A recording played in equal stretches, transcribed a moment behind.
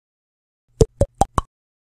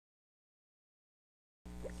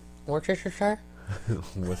Worcestershire?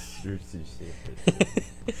 Worcestershire.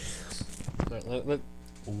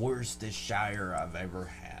 Worcestershire I've ever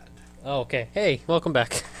had. Oh, okay. Hey, welcome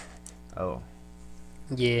back. Oh.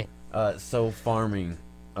 Yeah. So farming.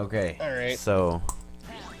 Okay. All right. So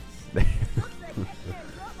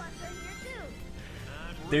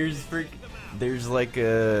there's like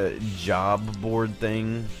a job board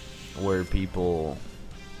thing where people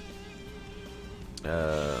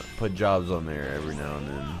put jobs on there every now and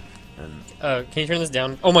then. And Can you turn this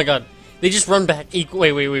down? Oh my god. They just run back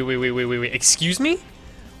wait. Excuse me?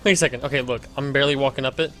 Wait a second. Okay, look. I'm barely walking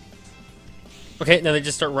up it. Okay, now they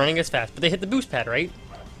just start running as fast. But they hit the boost pad, right?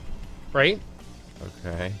 Right?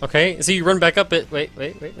 okay. Okay, so you run back up it. Wait.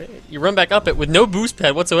 You run back up it with no boost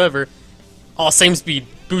pad whatsoever. Oh, same speed.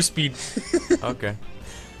 Boost speed. Okay.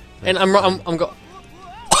 And I'm go.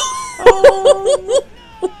 Oh,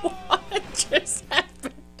 what just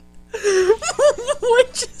happened?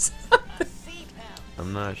 What just happened?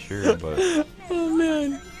 I'm not sure, but Oh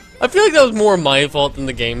man, I feel like that was more my fault than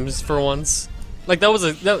the game's for once. Like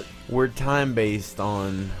that. we're time based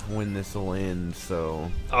on when this will end, so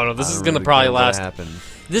Oh no, this I is don't gonna really probably care what last. happens.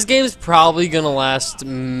 This game is probably gonna last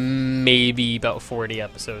maybe about 40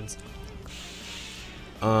 episodes,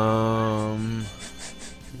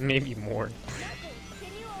 maybe more.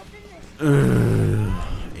 End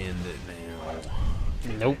it now.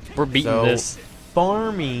 Nope, we're beating So, this.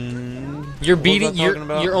 farming. You're What was I beating. talking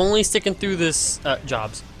about? You're only sticking through this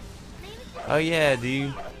jobs. Oh yeah,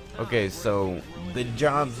 dude. Okay, so the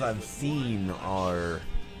jobs I've seen are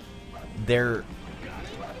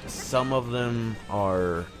some of them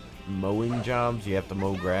are mowing jobs. You have to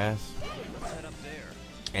mow grass,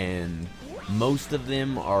 and most of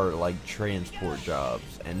them are like transport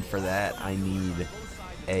jobs. And for that, I need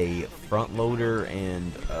a front loader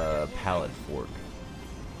and a pallet fork.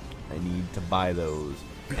 I need to buy those,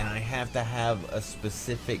 and I have to have a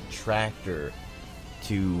specific tractor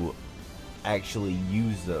to actually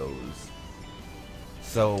use those.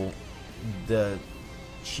 So the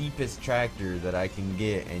cheapest tractor that I can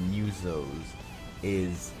get and use those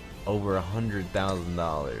is over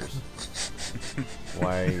 $100,000.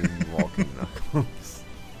 Why are you walking, Knuckles?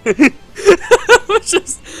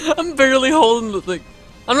 I'm barely holding the, like,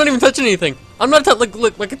 I'm not even touching anything. I'm not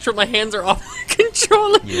look, my control, my hands are off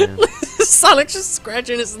control. Yeah. Sonic's just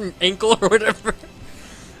scratching his ankle or whatever.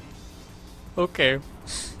 Okay.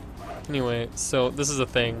 Anyway, so this is a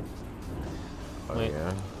thing. Oh Wait.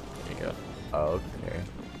 yeah. There you go. Oh, okay.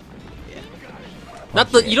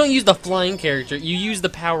 Not the. You don't use the flying character. You use the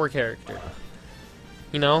power character.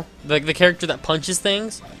 You know, the character that punches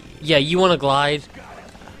things. Yeah, you want to glide.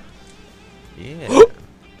 Yeah.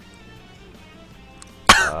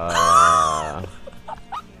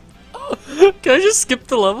 Can I just skip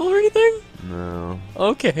the level or anything? No.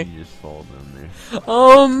 Okay. You just fall down there.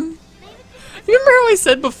 You remember how I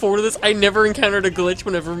said before this? I never encountered a glitch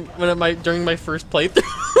during my first playthrough.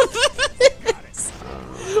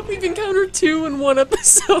 We've encountered 2 in one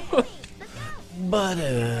episode. But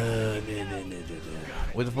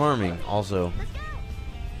with farming also,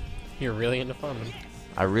 You're really into farming.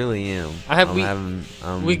 I really am.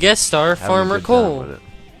 We guest star having a Farmer good time Cole. with it.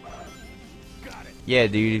 Yeah,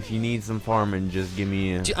 dude. If you need some farming, just give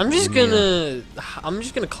me a. Dude, I'm just gonna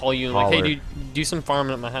call you and like, hey, Holler. dude, do some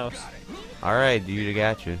farming at my house. All right, dude. I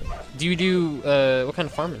got you. Do you do what kind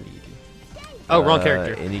of farming do you do? Oh, wrong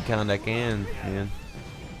character. Any kind I can, man.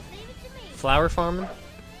 Flower farming.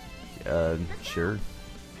 Sure.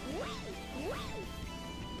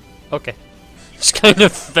 Okay. Just kind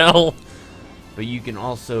of fell. But you can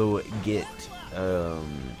also get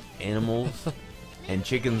animals, and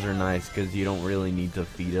chickens are nice because you don't really need to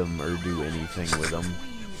feed them or do anything with them.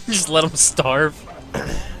 Just let them starve.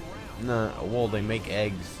 No, well, they make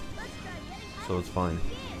eggs, so it's fine.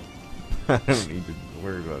 I don't need to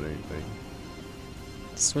worry about anything.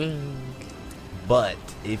 Swing. But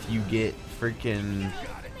if you get freaking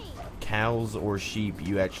cows or sheep,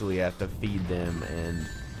 you actually have to feed them, and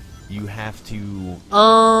you have to.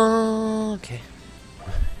 Okay.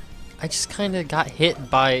 I just kind of got hit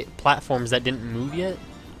by platforms that didn't move yet.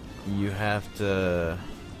 You have to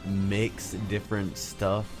mix different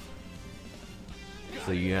stuff.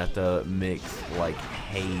 So you have to mix like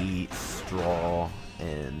hay, straw,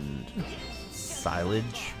 and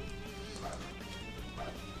silage,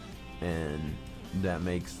 and that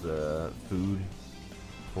makes the food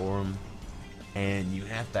for them. And you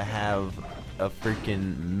have to have a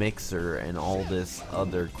freaking mixer and all this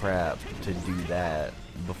other crap to do that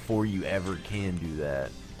before you ever can do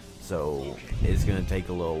that. So it's gonna take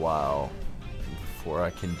a little while before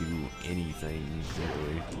I can do anything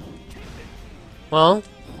really. Well,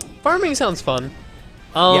 farming sounds fun.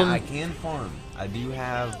 Yeah, I can farm. I do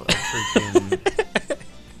have a freaking...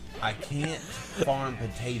 I can't farm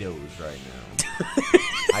potatoes right now.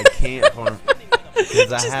 I can't farm...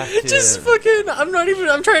 Because I have to... Just fucking... I'm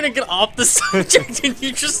trying to get off the subject and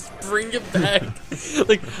you just bring it back.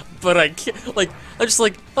 Like, but I can't... Like, I'm just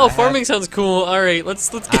like, oh, farming sounds cool. Alright, let's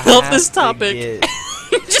get off this topic.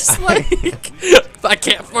 Just like... I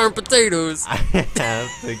can't farm potatoes. I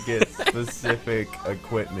have to get specific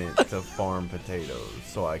equipment to farm potatoes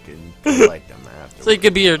so I can collect them after. So you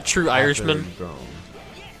could be a true Irishman.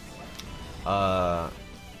 I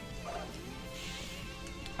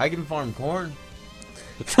can farm corn.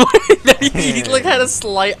 You like had a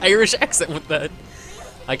slight Irish accent with that.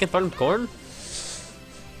 I can farm corn.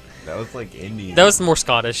 That was like Indian. That was more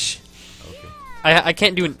Scottish. Okay. I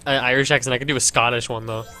can't do an Irish accent. I can do a Scottish one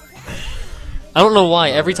though. I don't know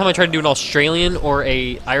why. Every time I try to do an Australian or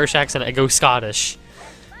a Irish accent, I go Scottish.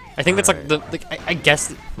 I think that's like the. I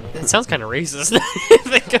guess it sounds kind of racist.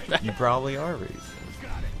 You probably are racist.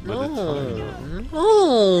 But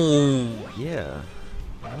No. Yeah.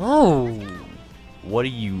 No. What do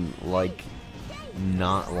you like?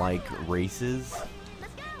 Not like races?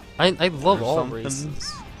 I love Or all something?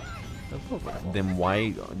 races. I love all. Then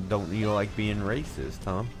why don't you like being racist,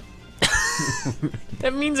 Tom?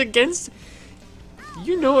 That means against.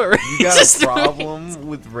 You know what racist You got a means. problem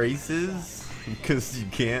with races? Because you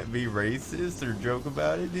can't be racist or joke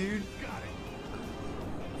about it, dude?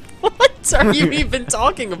 What are you even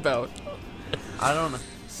talking about? I don't know.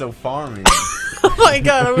 So farming. Oh my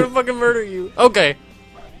god, I'm gonna fucking murder you. Okay.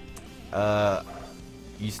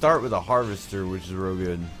 You start with a harvester, which is real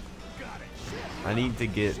good. I need to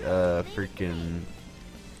get a freaking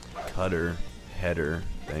cutter header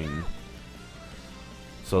thing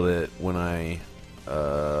so that when I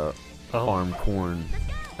farm corn,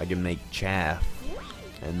 I can make chaff,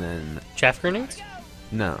 and then Chaff grenades?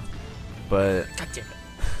 no, but God damn it.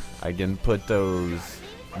 I can put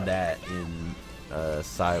that in a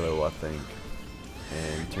silo, I think,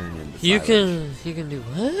 and turn it into You silage. can do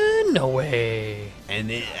what? No way. And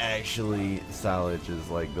it actually, silage is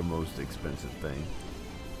like the most expensive thing,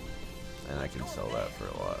 and I can sell that for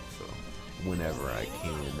a lot. So whenever I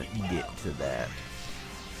can get to that,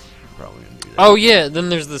 I'm probably gonna do that. Oh yeah, then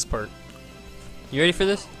there's this part. You ready for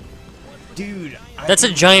this? Dude, That's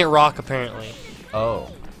a giant rock apparently.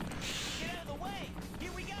 Oh,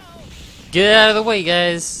 Get out of the way,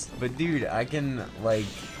 guys. but dude, I can like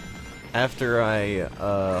after I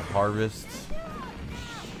harvest.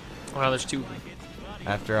 Wow, there's two.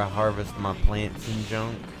 After I harvest my plants and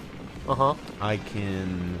junk, Uh-huh. I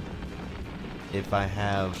can, if I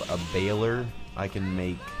have a baler, I can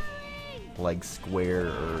make like square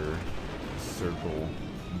or circle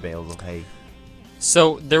bales of hay.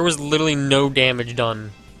 So there was literally no damage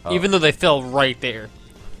done, Oh. even though they fell right there.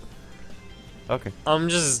 Okay. I'm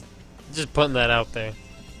just putting that out there.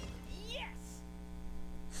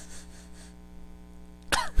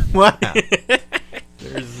 Wow.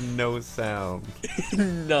 There's no sound.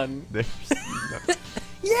 None. There's no.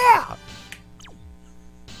 Yeah.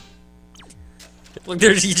 Look,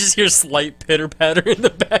 there's you just hear slight pitter patter in the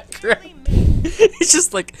background. It's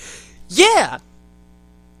just like, yeah.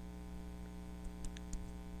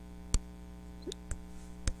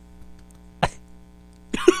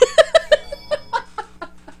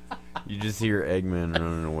 You just hear Eggman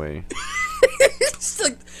running away. It's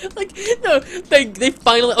like no, they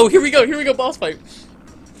finally. Oh, here we go, boss fight.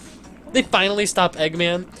 They finally stop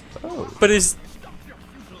Eggman, Oh. but his.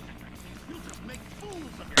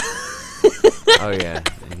 Oh yeah.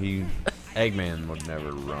 Eggman would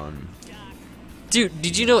never run. Dude,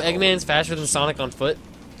 did you know Eggman's faster than Sonic on foot?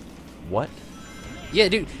 What? Yeah,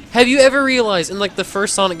 dude. Have you ever realized in like the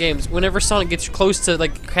first Sonic games, whenever Sonic gets close to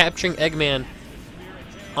like capturing Eggman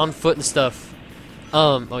on foot and stuff,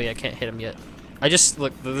 oh yeah, I can't hit him yet. I just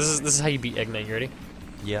look. This is how you beat Eggman. You ready?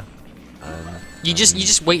 Yeah. You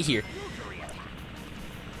just wait here.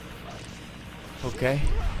 Okay.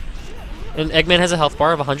 And Eggman has a health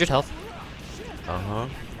bar of 100 health. Uh-huh.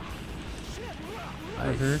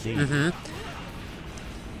 I see. Mm-hmm.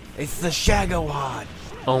 It's the Shagowad.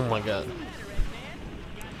 Oh my god.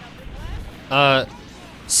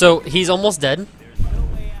 So he's almost dead.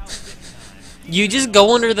 You just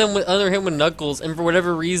go under him with Knuckles, and for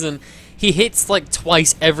whatever reason, he hits like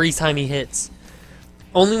twice every time he hits.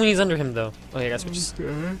 Only when he's under him, though. Oh yeah, that's what just.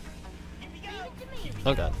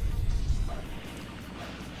 Oh god.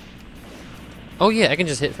 Oh yeah, I can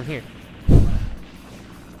just hit from here.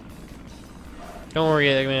 Don't worry,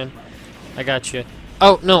 Eggman. I got you.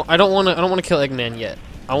 Oh no, I don't wanna kill Eggman yet.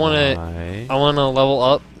 I wanna Why? level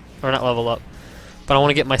up, or not level up. but I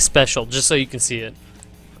want to get my special just so you can see it.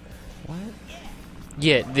 What?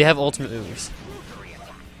 Yeah, they have ultimate moves.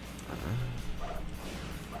 Oh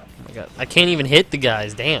my god, I can't even hit the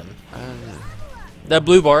guys. Damn. That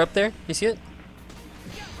blue bar up there, you see it?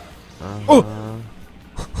 Oh.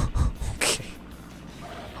 Okay.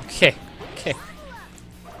 Okay. Okay.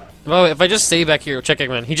 Well, if I just stay back here, check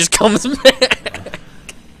Eggman. He just comes back.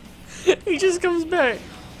 He just comes back.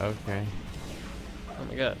 Okay. Oh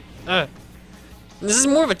my god. This is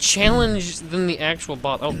more of a challenge than the actual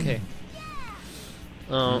boss. Okay.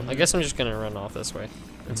 I guess I'm just gonna run off this way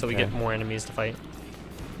until we get more enemies to fight.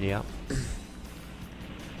 Yeah.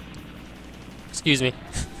 Excuse me.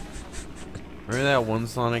 Remember that one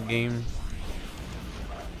Sonic game?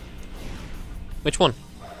 Which one?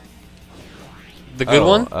 The good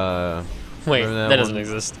one? Wait, remember that doesn't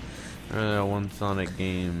exist. Remember that one Sonic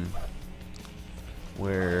game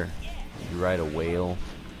where you ride a whale?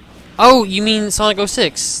 Oh, you mean Sonic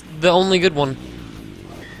 06, the only good one.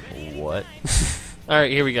 What? Alright,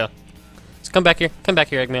 here we go. So come back here. Come back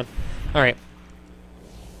here, Eggman. Alright.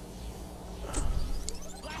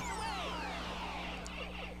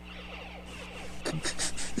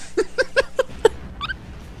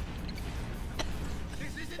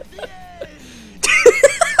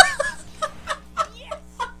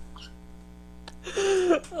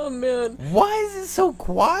 Oh man. Why is it so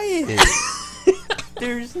quiet?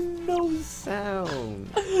 There's no sound.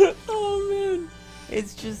 Oh man.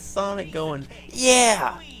 It's just Sonic going,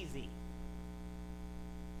 yeah!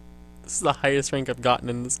 This is the highest rank I've gotten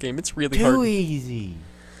in this game. It's really Too hard. easy.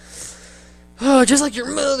 Oh, just like your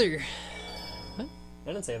mother. What?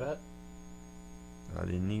 I didn't say that. I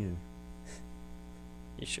didn't either.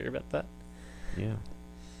 You sure about that? Yeah. You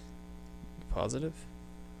positive?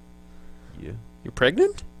 Yeah. You're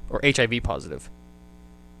pregnant? Or HIV positive?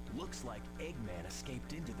 Looks like Eggman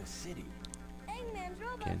escaped into the city. Eggman's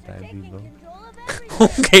robots Can't are I be taking both? control of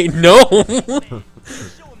everything. Okay, no!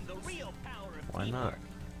 Show him the real power of Why not?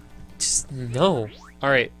 Just no.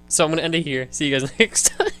 Alright, so I'm gonna end it here. See you guys next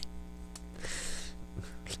time.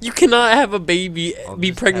 You cannot have a baby I'll be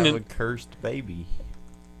just pregnant. have a cursed baby.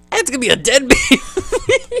 It's gonna be a dead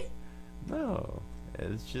baby. No.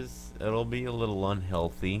 It's just, it'll be a little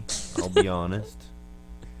unhealthy. I'll be honest.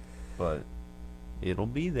 But it'll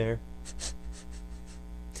be there.